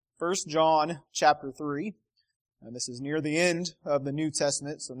1 John chapter 3. And this is near the end of the New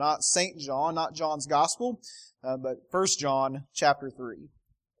Testament, so not St. John, not John's Gospel, but 1 John chapter 3.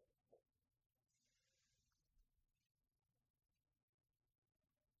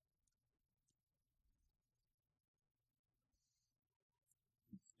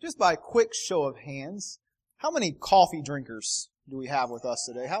 Just by a quick show of hands, how many coffee drinkers do we have with us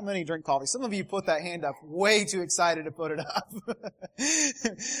today? How many drink coffee? Some of you put that hand up way too excited to put it up. Well,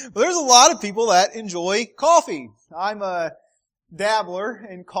 there's a lot of people that enjoy coffee. I'm a dabbler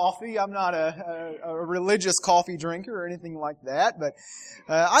in coffee. I'm not a religious coffee drinker or anything like that, but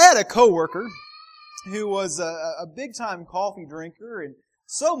I had a coworker who was a big-time coffee drinker, and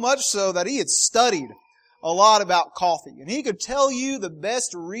so much so that he had studied a lot about coffee. And he could tell you the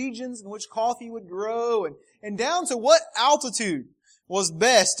best regions in which coffee would grow and down to what altitude was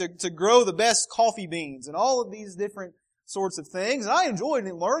best to grow the best coffee beans and all of these different sorts of things. And I enjoyed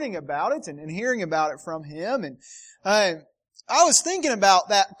learning about it and hearing about it from him. And I was thinking about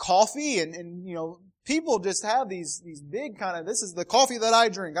that coffee and you know, people just have these big kind of, this is the coffee that I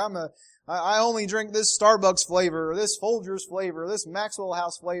drink. I only drink this Starbucks flavor, or this Folgers flavor, or this Maxwell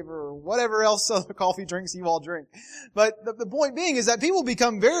House flavor, or whatever else other coffee drinks you all drink. But the point being is that people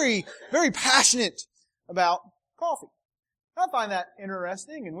become very, very passionate about coffee. I find that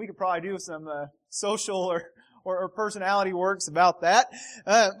interesting, and we could probably do some social or personality works about that.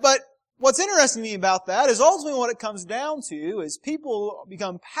 But what's interesting to me about that is ultimately what it comes down to is people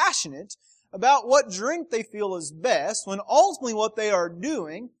become passionate about what drink they feel is best, when ultimately what they are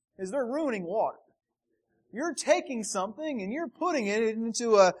doing is they're ruining water. You're taking something and you're putting it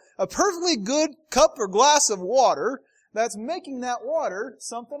into a perfectly good cup or glass of water that's making that water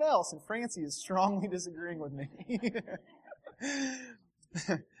something else. And Francie is strongly disagreeing with me.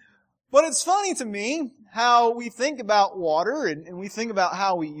 But it's funny to me how we think about water and we think about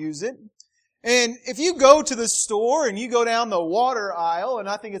how we use it. And if you go to the store and you go down the water aisle, and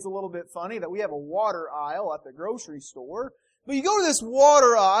I think it's a little bit funny that we have a water aisle at the grocery store, but you go to this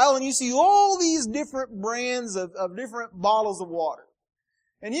water aisle and you see all these different brands of different bottles of water.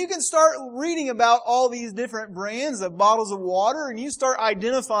 And you can start reading about all these different brands of bottles of water and you start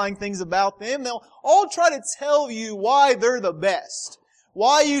identifying things about them. They'll all try to tell you why they're the best.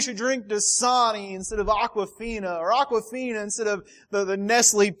 Why you should drink Dasani instead of Aquafina, or Aquafina instead of the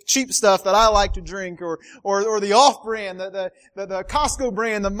Nestle cheap stuff that I like to drink, or the off-brand, the Costco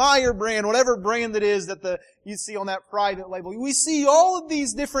brand, the Meyer brand, whatever brand it is that you see on that private label. We see all of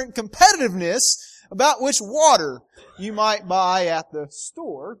these different competitiveness about which water you might buy at the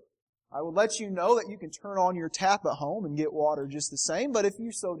store. I will let you know that you can turn on your tap at home and get water just the same, but if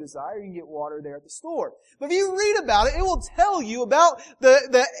you so desire, you can get water there at the store. But if you read about it, it will tell you about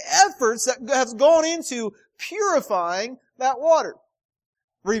the efforts that have gone into purifying that water.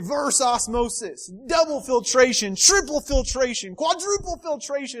 Reverse osmosis, double filtration, triple filtration, quadruple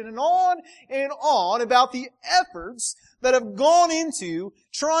filtration, and on about the efforts that have gone into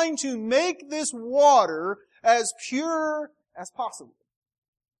trying to make this water as pure as possible.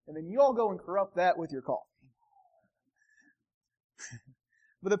 And then you all go and corrupt that with your coffee.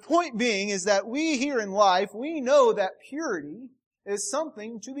 But the point being is that we here in life, we know that purity is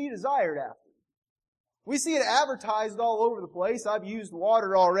something to be desired after. We see it advertised all over the place. I've used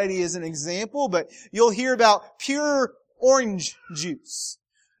water already as an example, but you'll hear about pure orange juice.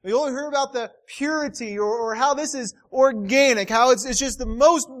 You'll hear about the purity or how this is organic, how it's just the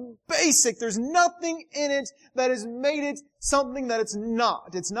most basic. There's nothing in it that has made it something that it's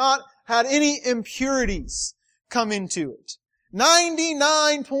not. It's not had any impurities come into it.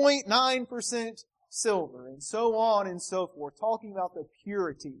 99.9% silver, and so on and so forth, talking about the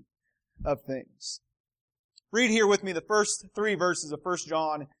purity of things. Read here with me the first 3 verses of 1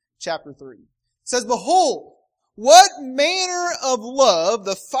 John chapter 3. It says, "Behold, what manner of love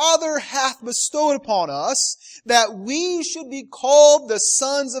the Father hath bestowed upon us, that we should be called the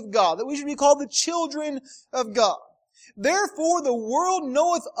sons of God," that we should be called the children of God. "Therefore the world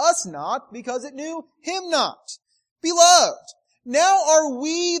knoweth us not, because it knew Him not. Beloved, now are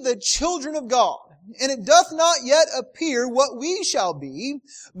we the children of God, and it doth not yet appear what we shall be,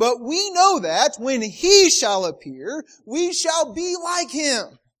 but we know that when He shall appear, we shall be like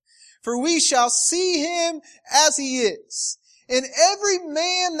Him. For we shall see Him as He is. And every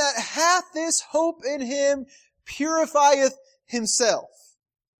man that hath this hope in Him purifieth himself,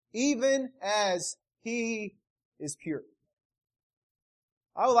 even as He is pure."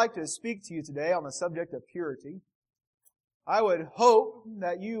 I would like to speak to you today on the subject of purity. I would hope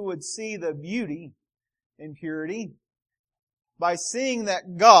that you would see the beauty in purity by seeing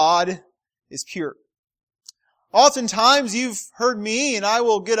that God is pure. Oftentimes you've heard me and I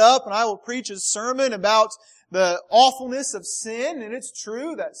will get up and I will preach a sermon about the awfulness of sin, and it's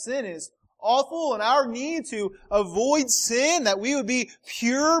true that sin is awful and our need to avoid sin, that we would be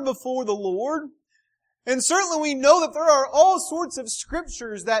pure before the Lord. And certainly we know that there are all sorts of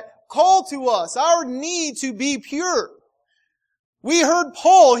scriptures that call to us our need to be pure. We heard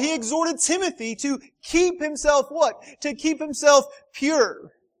Paul, he exhorted Timothy to keep himself what? To keep himself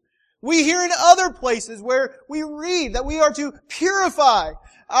pure. We hear in other places where we read that we are to purify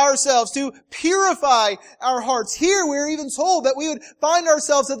ourselves, to purify our hearts. Here we're even told that we would find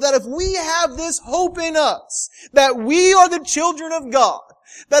ourselves that if we have this hope in us, that we are the children of God,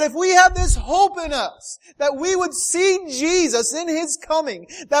 that if we have this hope in us, that we would see Jesus in His coming,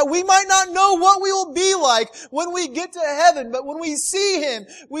 that we might not know what we will be like when we get to heaven, but when we see Him,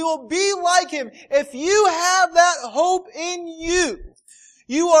 we will be like Him. If you have that hope in you,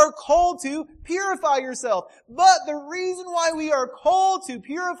 you are called to purify yourself. But the reason why we are called to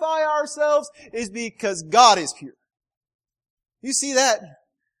purify ourselves is because God is pure. You see that?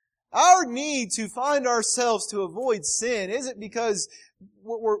 Our need to find ourselves to avoid sin isn't because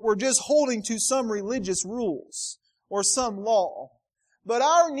we're just holding to some religious rules or some law. But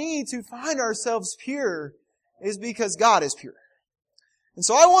our need to find ourselves pure is because God is pure. And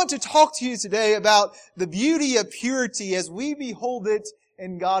so I want to talk to you today about the beauty of purity as we behold it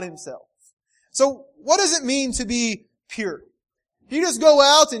in God Himself. So what does it mean to be pure? If you just go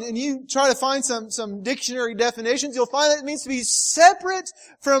out and you try to find some dictionary definitions, you'll find that it means to be separate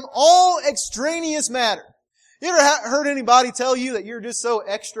from all extraneous matter. You ever heard anybody tell you that you're just so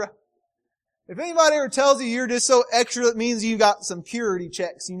extra? If anybody ever tells you you're just so extra, that means you got some purity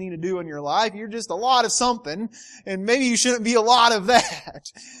checks you need to do in your life. You're just a lot of something, and maybe you shouldn't be a lot of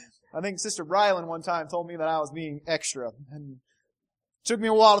that. I think Sister Brylan one time told me that I was being extra, and it took me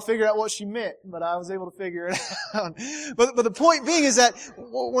a while to figure out what she meant, but I was able to figure it out. But the point being is that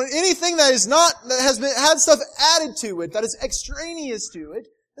when anything that is not, that has had stuff added to it, that is extraneous to it,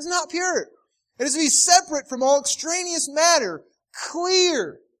 is not pure. It is to be separate from all extraneous matter,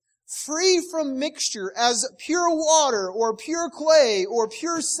 clear, free from mixture, as pure water, or pure clay, or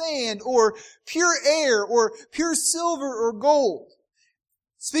pure sand, or pure air, or pure silver or gold.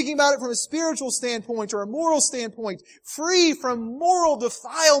 Speaking about it from a spiritual standpoint or a moral standpoint, free from moral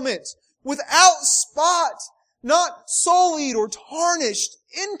defilement, without spot, not sullied or tarnished,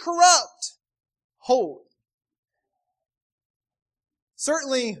 incorrupt, holy.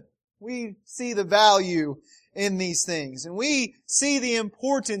 Certainly, we see the value in these things, and we see the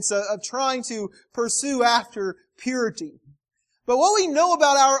importance of trying to pursue after purity. But what we know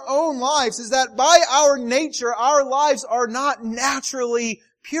about our own lives is that by our nature, our lives are not naturally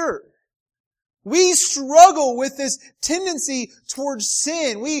pure. We struggle with this tendency towards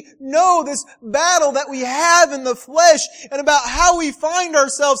sin. We know this battle that we have in the flesh and about how we find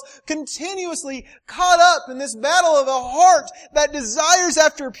ourselves continuously caught up in this battle of a heart that desires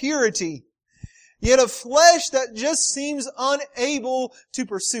after purity, yet a flesh that just seems unable to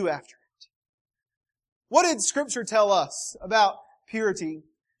pursue after it. What did Scripture tell us about purity?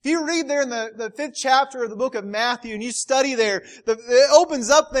 If you read there in the 5th chapter of the book of Matthew and you study there, it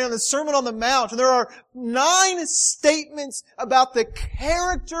opens up there in the Sermon on the Mount, and there are 9 statements about the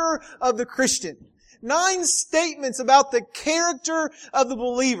character of the Christian. 9 statements about the character of the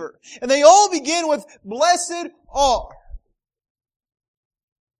believer. And they all begin with, blessed are.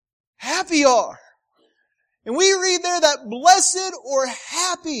 Happy are. And we read there that blessed or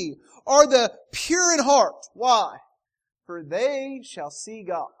happy are the pure in heart. Why? For they shall see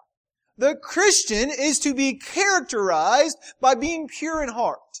God. The Christian is to be characterized by being pure in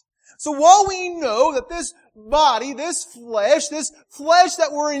heart. So while we know that this body, this flesh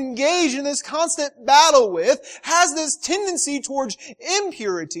that we're engaged in this constant battle with, has this tendency towards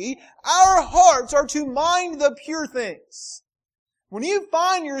impurity, our hearts are to mind the pure things. When you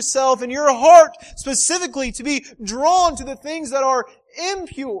find yourself in your heart specifically to be drawn to the things that are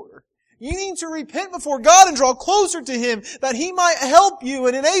impure, you need to repent before God and draw closer to Him that He might help you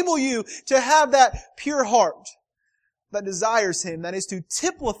and enable you to have that pure heart that desires Him, that is to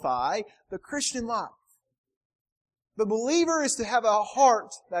typify the Christian life. The believer is to have a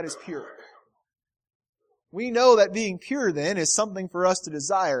heart that is pure. We know that being pure then is something for us to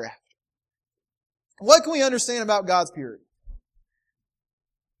desire after. What can we understand about God's purity?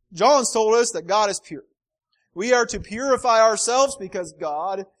 John's told us that God is pure. We are to purify ourselves because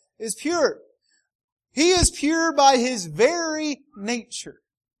God is pure. He is pure by His very nature.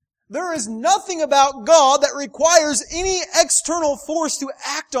 There is nothing about God that requires any external force to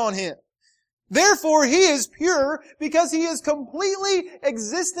act on Him. Therefore, He is pure because He is completely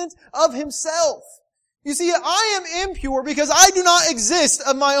existent of Himself. You see, I am impure because I do not exist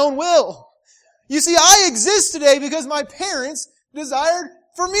of my own will. You see, I exist today because my parents desired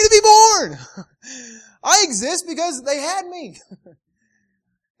for me to be born. I exist because they had me.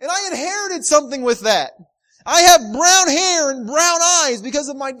 And I inherited something with that. I have brown hair and brown eyes because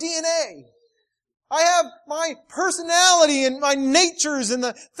of my DNA. I have my personality and my natures and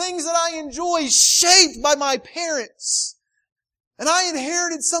the things that I enjoy shaped by my parents. And I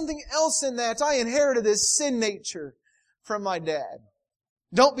inherited something else in that. I inherited this sin nature from my dad.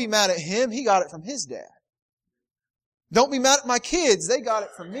 Don't be mad at him. He got it from his dad. Don't be mad at my kids. They got it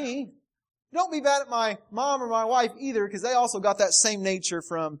from me. Don't be mad at my mom or my wife either, because they also got that same nature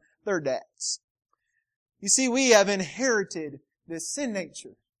from their dads. You see, we have inherited this sin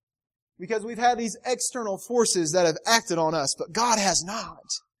nature because we've had these external forces that have acted on us, but God has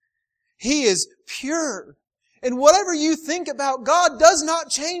not. He is pure. And whatever you think about God does not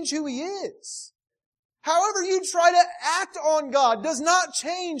change who He is. However you try to act on God does not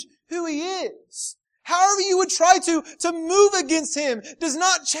change who He is. However you would try to move against Him does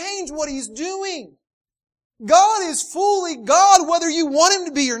not change what He's doing. God is fully God whether you want Him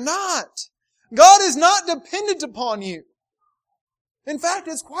to be or not. God is not dependent upon you. In fact,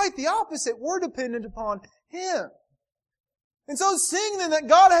 it's quite the opposite. We're dependent upon Him. And so seeing then that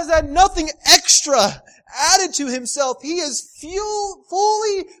God has had nothing extra added to Himself, He is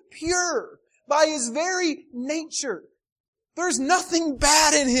fully pure by His very nature. There's nothing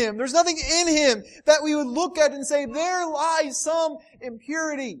bad in Him. There's nothing in Him that we would look at and say, there lies some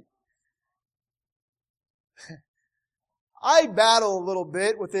impurity. I battle a little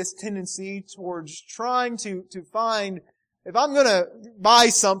bit with this tendency towards trying to find, if I'm going to buy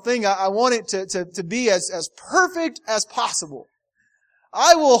something, I want it to be as perfect as possible.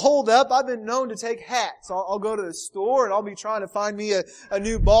 I will hold up, I've been known to take hats. I'll go to the store and I'll be trying to find me a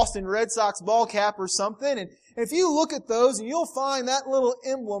new Boston Red Sox ball cap or something. And if you look at those, and you'll find that little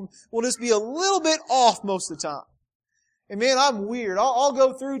emblem will just be a little bit off most of the time. And man, I'm weird. I'll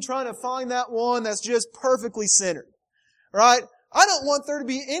go through trying to find that one that's just perfectly centered. Right? I don't want there to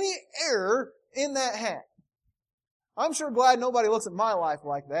be any error in that hat. I'm sure glad nobody looks at my life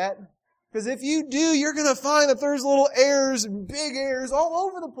like that. Because if you do, you're going to find that there's little errors and big errors all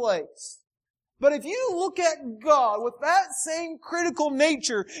over the place. But if you look at God with that same critical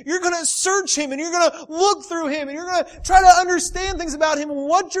nature, you're going to search Him and you're going to look through Him and you're going to try to understand things about Him. And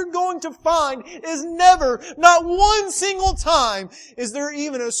what you're going to find is never, not one single time, is there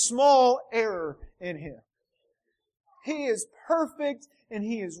even a small error in Him. He is perfect and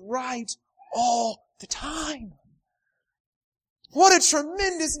He is right all the time. What a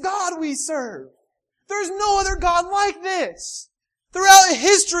tremendous God we serve. There's no other God like this. Throughout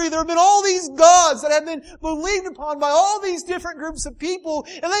history, there have been all these gods that have been believed upon by all these different groups of people,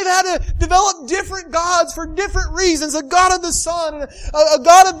 and they've had to develop different gods for different reasons. A God of the sun, a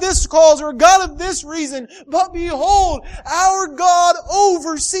God of this cause, or a God of this reason. But behold, our God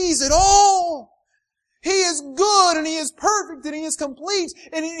oversees it all. He is good, and He is perfect, and He is complete,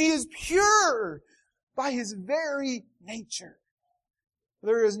 and He is pure by His very nature.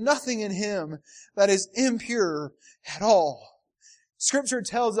 There is nothing in Him that is impure at all. Scripture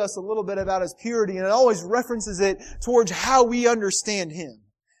tells us a little bit about His purity, and it always references it towards how we understand Him.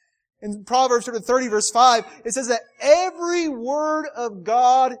 In Proverbs 30 verse 5, it says that every word of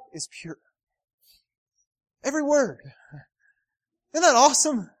God is pure. Every word. Isn't that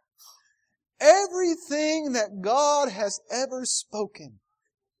awesome? Everything that God has ever spoken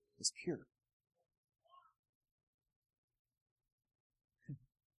is pure.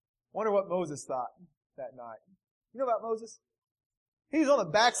 Wonder what Moses thought that night. You know about Moses? He was on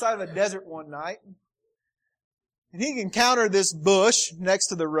the backside of a desert one night, and he encountered this bush next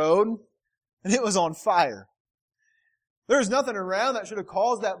to the road, and it was on fire. There's nothing around that should have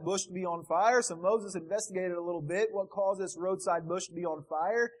caused that bush to be on fire, so Moses investigated a little bit what caused this roadside bush to be on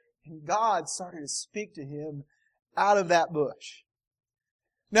fire, and God started to speak to him out of that bush.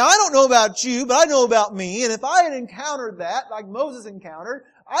 Now, I don't know about you, but I know about me, and if I had encountered that, like Moses encountered,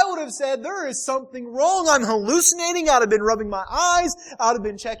 I would have said, there is something wrong. I'm hallucinating. I'd have been rubbing my eyes. I'd have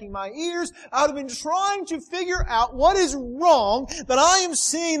been checking my ears. I'd have been trying to figure out what is wrong that I am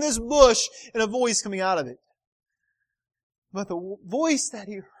seeing this bush and a voice coming out of it. But the voice that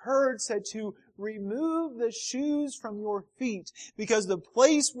he heard said to remove the shoes from your feet, because the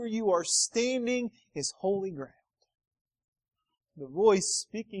place where you are standing is holy ground. The voice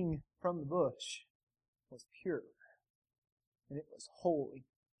speaking from the bush was pure, and it was holy.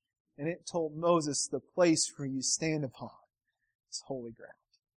 And it told Moses, the place where you stand upon is holy ground.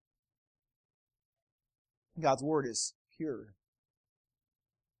 God's Word is pure.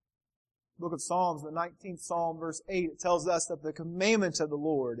 Book of Psalms, the 19th Psalm, verse 8, it tells us that the commandment of the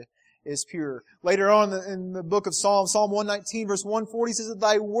Lord is pure. Later on in the book of Psalms, Psalm 119, verse 140 says that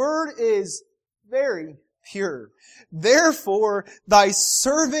Thy word is very pure. Therefore, Thy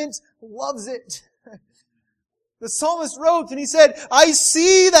servant loves it. The psalmist wrote and he said, I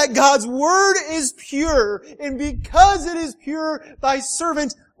see that God's word is pure, and because it is pure, Thy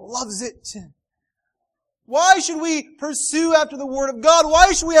servant loves it. Why should we pursue after the Word of God?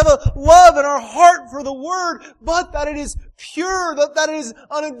 Why should we have a love in our heart for the Word, but that it is pure, that it is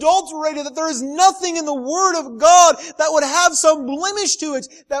unadulterated, that there is nothing in the Word of God that would have some blemish to it,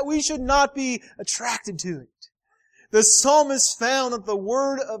 that we should not be attracted to it. The psalmist found that the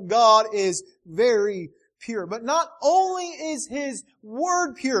Word of God is very pure. But not only is His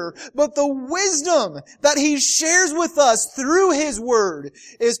Word pure, but the wisdom that He shares with us through His Word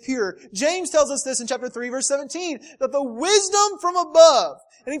is pure. James tells us this in chapter 3, verse 17, that the wisdom from above,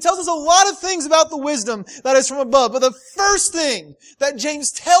 and he tells us a lot of things about the wisdom that is from above, but the first thing that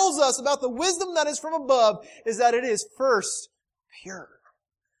James tells us about the wisdom that is from above is that it is first pure.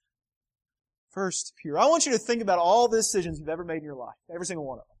 First pure. I want you to think about all the decisions you've ever made in your life. Every single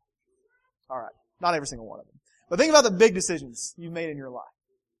one of them. All right. Not every single one of them. But think about the big decisions you've made in your life.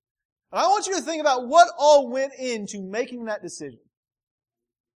 And I want you to think about what all went into making that decision.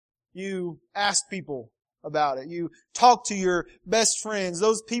 You asked people about it. You talked to your best friends,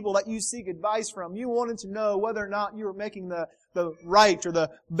 those people that you seek advice from. You wanted to know whether or not you were making the right or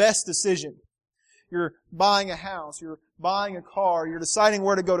the best decision. You're buying a house, you're buying a car, you're deciding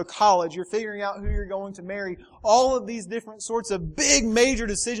where to go to college, you're figuring out who you're going to marry. All of these different sorts of big major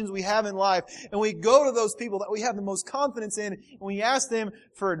decisions we have in life. And we go to those people that we have the most confidence in and we ask them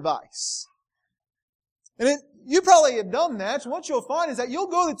for advice. And you probably have done that. So what you'll find is that you'll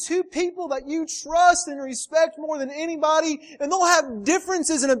go to two people that you trust and respect more than anybody, and they'll have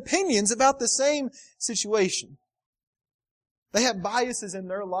differences in opinions about the same situation. They have biases in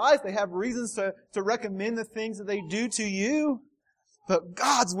their life. They have reasons to recommend the things that they do to you. But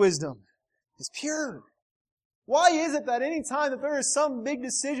God's wisdom is pure. Why is it that any time that there is some big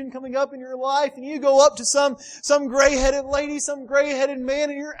decision coming up in your life and you go up to some gray-headed lady, some gray-headed man,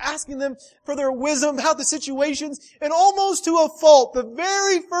 and you're asking them for their wisdom about the situations, and almost to a fault, the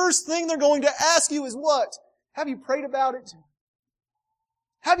very first thing they're going to ask you is what? Have you prayed about it?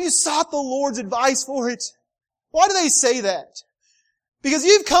 Have you sought the Lord's advice for it? Why do they say that? Because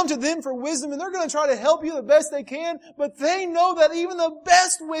you've come to them for wisdom and they're going to try to help you the best they can, but they know that even the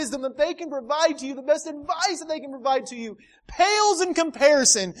best wisdom that they can provide to you, the best advice that they can provide to you, pales in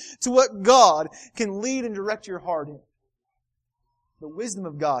comparison to what God can lead and direct your heart in. The wisdom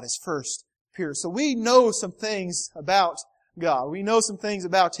of God is first pure. So we know some things about God. We know some things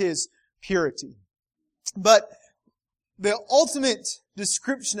about His purity. But the ultimate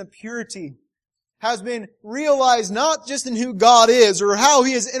description of purity has been realized not just in who God is or how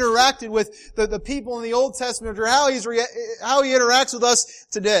He has interacted with the people in the Old Testament or how He interacts with us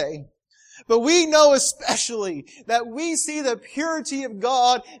today. But we know especially that we see the purity of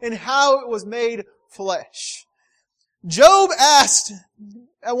God in how it was made flesh. Job asked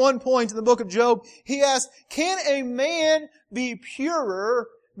at one point in the book of Job, he asked, can a man be purer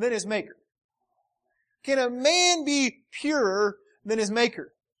than his Maker? Can a man be purer than his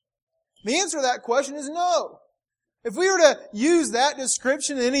Maker? The answer to that question is no. If we were to use that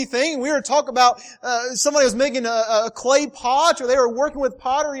description in anything, we were to talk about somebody was making a clay pot or they were working with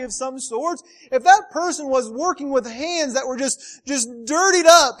pottery of some sort, if that person was working with hands that were just dirtied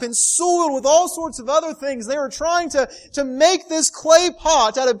up and soiled with all sorts of other things, they were trying to make this clay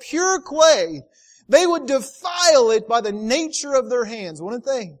pot out of pure clay, they would defile it by the nature of their hands, wouldn't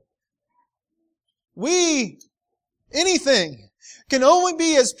they? Anything can only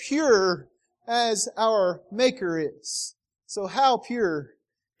be as pure as our Maker is. So how pure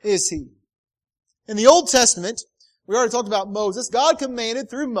is He? In the Old Testament, we already talked about Moses. God commanded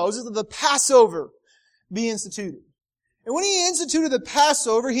through Moses that the Passover be instituted. And when He instituted the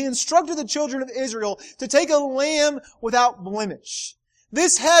Passover, He instructed the children of Israel to take a lamb without blemish.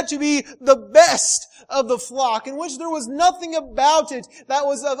 This had to be the best of the flock, in which there was nothing about it that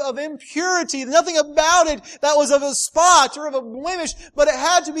was of impurity, nothing about it that was of a spot or of a blemish, but it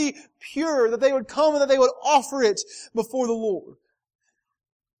had to be pure, that they would come and that they would offer it before the Lord.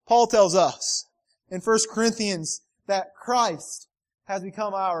 Paul tells us in 1 Corinthians that Christ has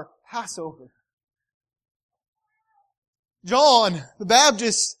become our Passover. John the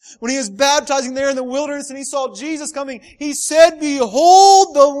Baptist, when he was baptizing there in the wilderness and he saw Jesus coming, he said,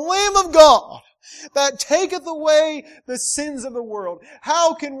 behold the Lamb of God that taketh away the sins of the world.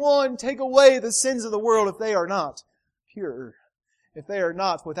 How can one take away the sins of the world if they are not pure? if they are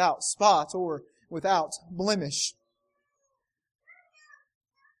not without spot or without blemish.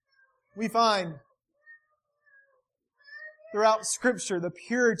 We find throughout Scripture the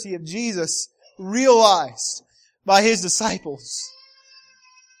purity of Jesus realized by His disciples.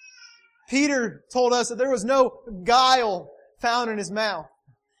 Peter told us that there was no guile found in His mouth.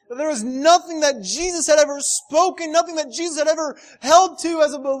 That there was nothing that Jesus had ever spoken, nothing that Jesus had ever held to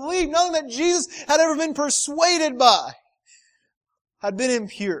as a belief, nothing that Jesus had ever been persuaded by had been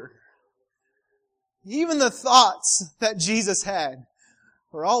impure. Even the thoughts that Jesus had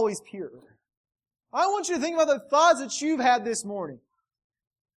were always pure. I want you to think about the thoughts that you've had this morning.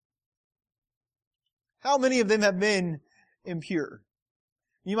 How many of them have been impure?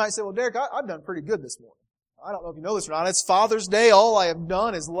 You might say, well, Derek, I've done pretty good this morning. I don't know if you know this or not. It's Father's Day. All I have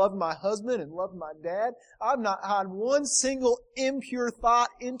done is love my husband and love my dad. I've not had one single impure thought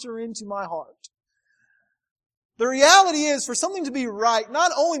enter into my heart. The reality is, for something to be right,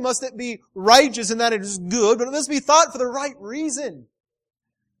 not only must it be righteous in that it is good, but it must be thought for the right reason.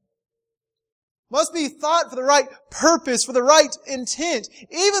 Must be thought for the right purpose, for the right intent.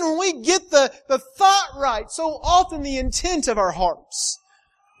 Even when we get the thought right, so often the intent of our hearts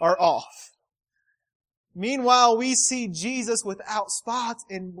are off. Meanwhile, we see Jesus without spots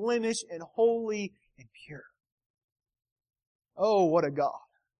and blemish and holy and pure. Oh, what a God.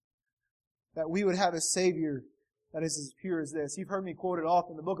 That we would have a Savior that is as pure as this. You've heard me quote it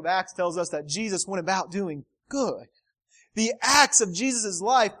often. The book of Acts tells us that Jesus went about doing good. The acts of Jesus'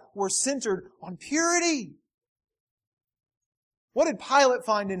 life were centered on purity. What did Pilate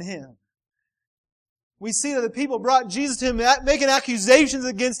find in Him? We see that the people brought Jesus to Him, making accusations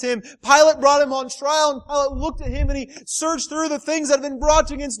against Him. Pilate brought Him on trial, and Pilate looked at Him and he searched through the things that had been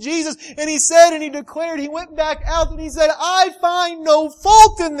brought against Jesus, and he said and he declared, he went back out and he said, I find no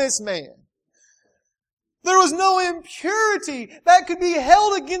fault in this man. There was no impurity that could be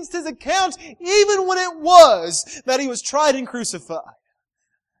held against His account, even when it was that He was tried and crucified.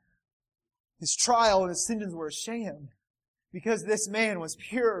 His trial and His sentence were a sham, because this man was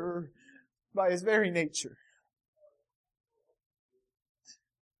pure by His very nature.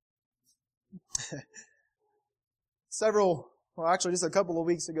 Just a couple of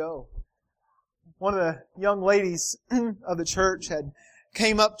weeks ago, one of the young ladies of the church had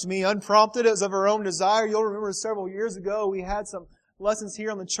came up to me unprompted as of her own desire. You'll remember several years ago we had some lessons here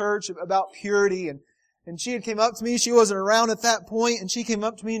in the church about purity, and she had came up to me. She wasn't around at that point, and she came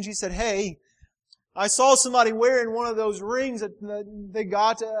up to me and she said, hey, I saw somebody wearing one of those rings that they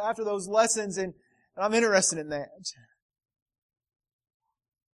got after those lessons, and I'm interested in that.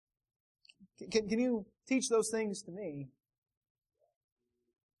 Can you teach those things to me?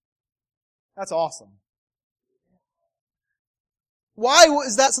 That's awesome. Why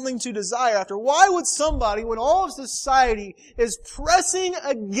is that something to desire after? Why would somebody, when all of society is pressing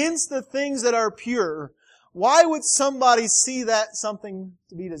against the things that are pure, why would somebody see that something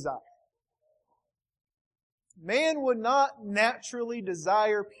to be desired? Man would not naturally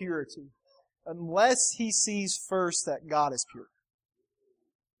desire purity unless he sees first that God is pure.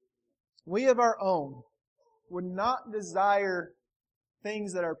 We of our own would not desire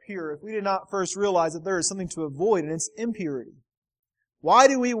things that are pure if we did not first realize that there is something to avoid, and it's impurity. Why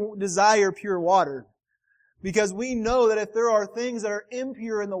do we desire pure water? Because we know that if there are things that are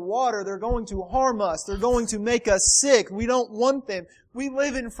impure in the water, they're going to harm us. They're going to make us sick. We don't want them. We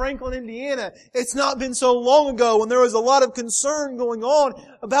live in Franklin, Indiana. It's not been so long ago when there was a lot of concern going on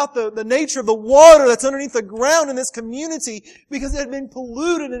about the nature of the water that's underneath the ground in this community, because it had been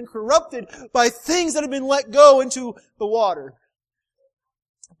polluted and corrupted by things that had been let go into the water.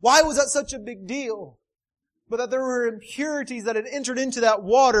 Why was that such a big deal? But that there were impurities that had entered into that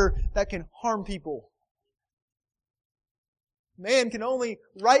water that can harm people. Man can only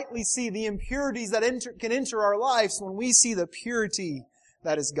rightly see the impurities that can enter our lives when we see the purity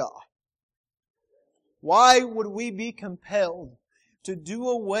that is God. Why would we be compelled to do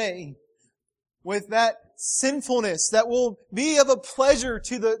away with that sinfulness that will be of a pleasure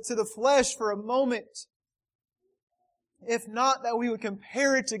to the flesh for a moment, if not that we would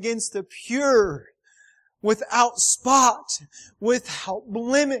compare it against the pure, without spot, without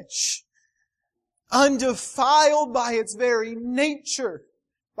blemish, undefiled by its very nature,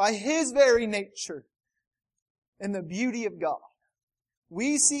 by His very nature, and the beauty of God.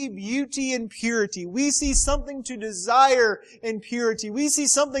 We see beauty in purity. We see something to desire in purity. We see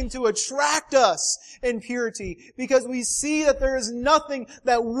something to attract us in purity, because we see that there is nothing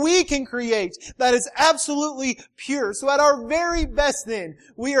that we can create that is absolutely pure. So at our very best then,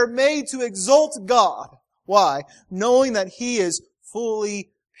 we are made to exalt God. Why? Knowing that He is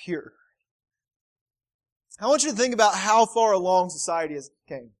fully pure. I want you to think about how far along society has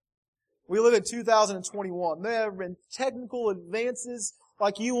came. We live in 2021. There have been technical advances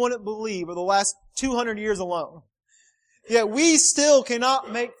like you wouldn't believe over the last 200 years alone. Yet we still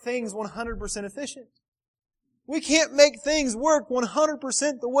cannot make things 100% efficient. We can't make things work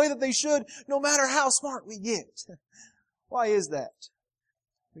 100% the way that they should, no matter how smart we get. Why is that?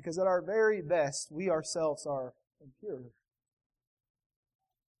 Because at our very best, we ourselves are impure.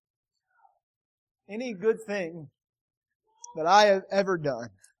 Any good thing that I have ever done,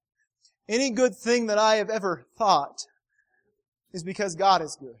 any good thing that I have ever thought, is because God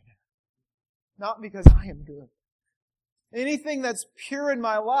is good. Not because I am good. Anything that's pure in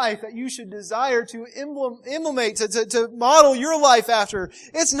my life that you should desire to emulate, to model your life after,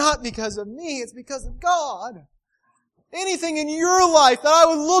 it's not because of me, it's because of God. Anything in your life that I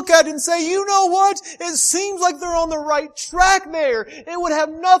would look at and say, you know what? It seems like they're on the right track there. It would have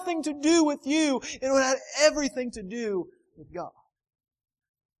nothing to do with you. It would have everything to do with God.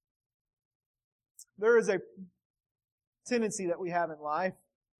 There is a tendency that we have in life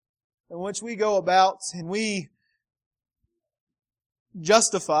in which we go about and we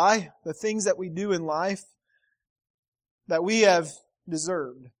justify the things that we do in life that we have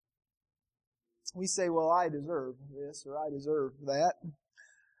deserved. We say, well, I deserve this or I deserve that.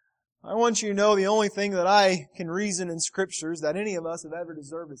 I want you to know the only thing that I can reason in Scriptures that any of us have ever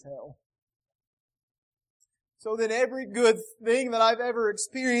deserved is hell. So then every good thing that I've ever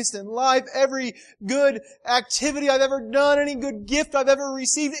experienced in life, every good activity I've ever done, any good gift I've ever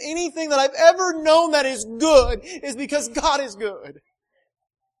received, anything that I've ever known that is good is because God is good.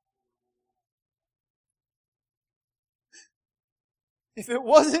 If it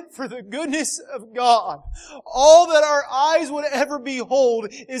wasn't for the goodness of God, all that our eyes would ever behold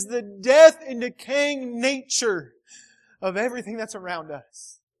is the death and decaying nature of everything that's around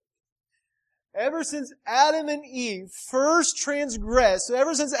us. Ever since Adam and Eve first transgressed,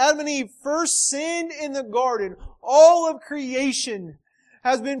 ever since Adam and Eve first sinned in the garden, all of creation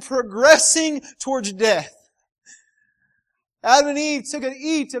has been progressing towards death. Adam and Eve took an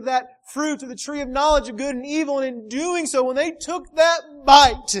eat of that fruit of the tree of knowledge of good and evil, and in doing so, when they took that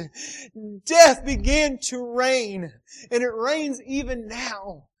bite, death began to reign. And it reigns even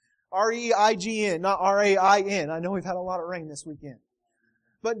now. R-E-I-G-N, not R-A-I-N. I know we've had a lot of rain this weekend.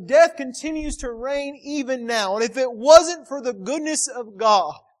 But death continues to reign even now. And if it wasn't for the goodness of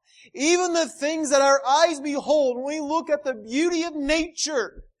God, even the things that our eyes behold, when we look at the beauty of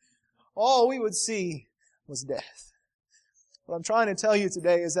nature, all we would see was death. What I'm trying to tell you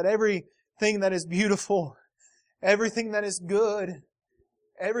today is that everything that is beautiful, everything that is good,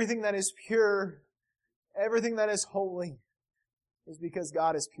 everything that is pure, everything that is holy is because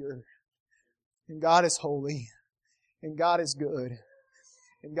God is pure. And God is holy. And God is good.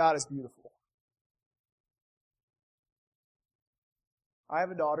 And God is beautiful. I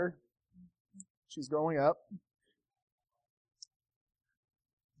have a daughter. She's growing up.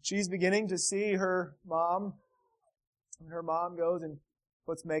 She's beginning to see her mom. And her mom goes and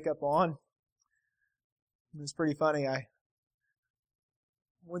puts makeup on. It was pretty funny.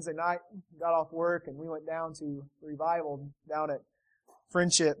 Wednesday night, got off work and we went down to revival down at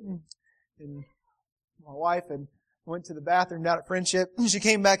Friendship. And my wife went to the bathroom down at Friendship. And she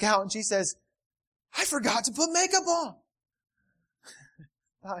came back out and she says, I forgot to put makeup on.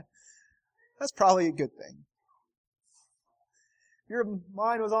 That's probably a good thing. If your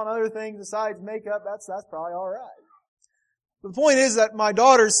mind was on other things besides makeup, that's probably all right. The point is that my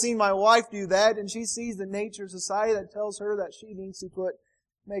daughter's seen my wife do that, and she sees the nature of society that tells her that she needs to put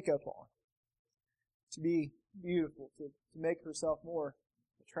makeup on to be beautiful, to make herself more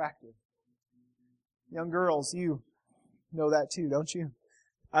attractive. Young girls, you know that too, don't you?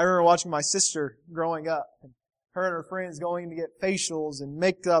 I remember watching my sister growing up, and her and her friends going to get facials and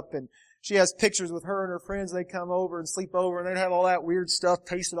makeup, and she has pictures with her and her friends. They come over and sleep over, and they'd have all that weird stuff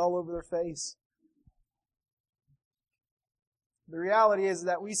pasted all over their face. The reality is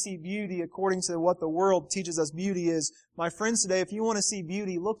that we see beauty according to what the world teaches us beauty is. My friends today, if you want to see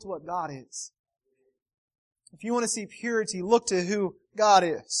beauty, look to what God is. If you want to see purity, look to who God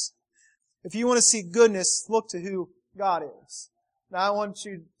is. If you want to see goodness, look to who God is. Now I want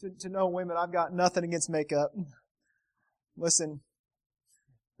you to know, women, I've got nothing against makeup. Listen.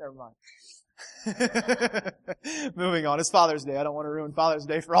 Never mind. Moving on. It's Father's Day. I don't want to ruin Father's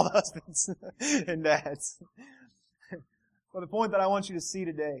Day for all the husbands and dads. But the point that I want you to see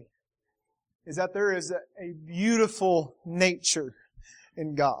today is that there is a beautiful nature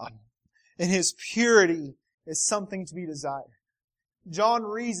in God. And His purity is something to be desired. John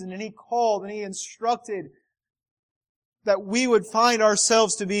reasoned and he called and he instructed that we would find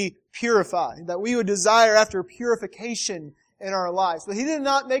ourselves to be purified, that we would desire after purification in our lives. But He did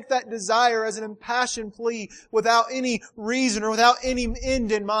not make that desire as an impassioned plea without any reason or without any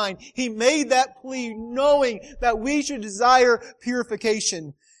end in mind. He made that plea knowing that we should desire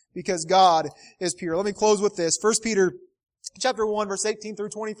purification because God is pure. Let me close with this. 1 Peter Chapter 1, verse 18 through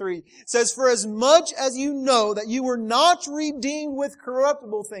 23 says, "For as much as you know that you were not redeemed with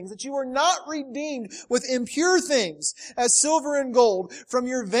corruptible things, that you were not redeemed with impure things, as silver and gold, from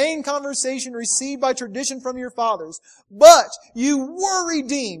your vain conversation received by tradition from your fathers, but you were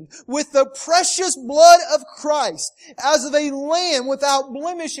redeemed with the precious blood of Christ, as of a lamb without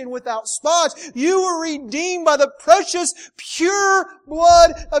blemish and without spot. You were redeemed by the precious, pure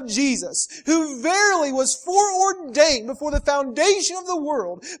blood of Jesus, who verily was foreordained before the foundation of the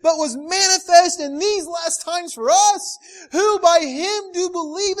world, but was manifest in these last times for us, who by Him do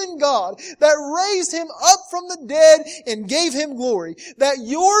believe in God, that raised Him up from the dead and gave Him glory, that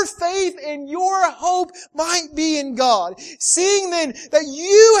your faith and your hope might be in God. Seeing then that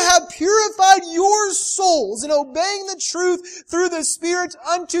you have purified your souls in obeying the truth through the Spirit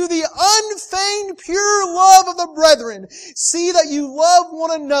unto the unfeigned pure love of the brethren, see that you love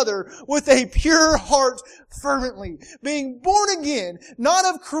one another with a pure heart fervently, being born again, not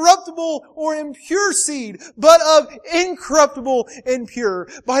of corruptible or impure seed, but of incorruptible and pure,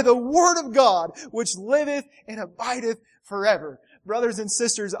 by the word of God, which liveth and abideth forever." Brothers and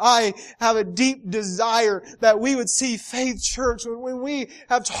sisters, I have a deep desire that we would see Faith Church when we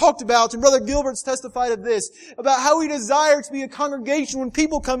have talked about, and Brother Gilbert's testified of this, about how we desire to be a congregation when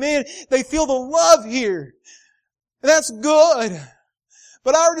people come in, they feel the love here. And that's good.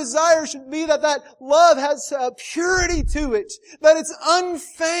 But our desire should be that that love has purity to it, that it's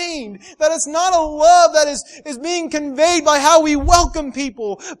unfeigned, that it's not a love that is being conveyed by how we welcome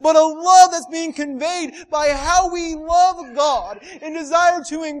people, but a love that's being conveyed by how we love God and desire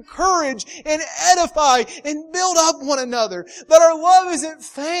to encourage and edify and build up one another. That our love isn't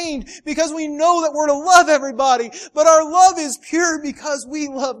feigned because we know that we're to love everybody, but our love is pure because we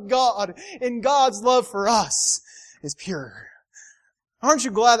love God, and God's love for us is pure. Aren't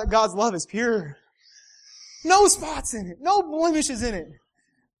you glad that God's love is pure? No spots in it. No blemishes in it.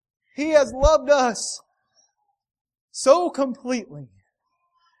 He has loved us so completely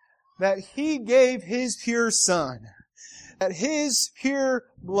that He gave His pure Son, that His pure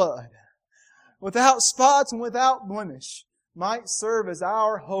blood, without spots and without blemish, might serve as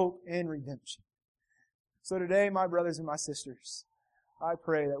our hope in redemption. So today, my brothers and my sisters, I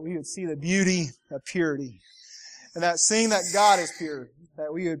pray that we would see the beauty of purity, and that seeing that God is pure,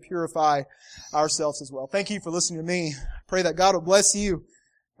 that we would purify ourselves as well. Thank you for listening to me. Pray that God will bless you.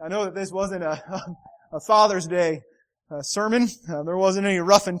 I know that this wasn't a Father's Day sermon. There wasn't any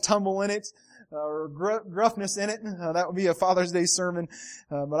rough and tumble in it, or gruffness in it. That would be a Father's Day sermon.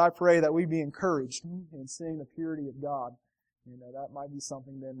 But I pray that we be encouraged in seeing the purity of God. And that might be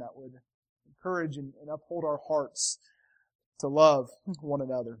something then that would encourage and uphold our hearts to love one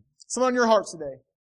another. Something on your hearts today.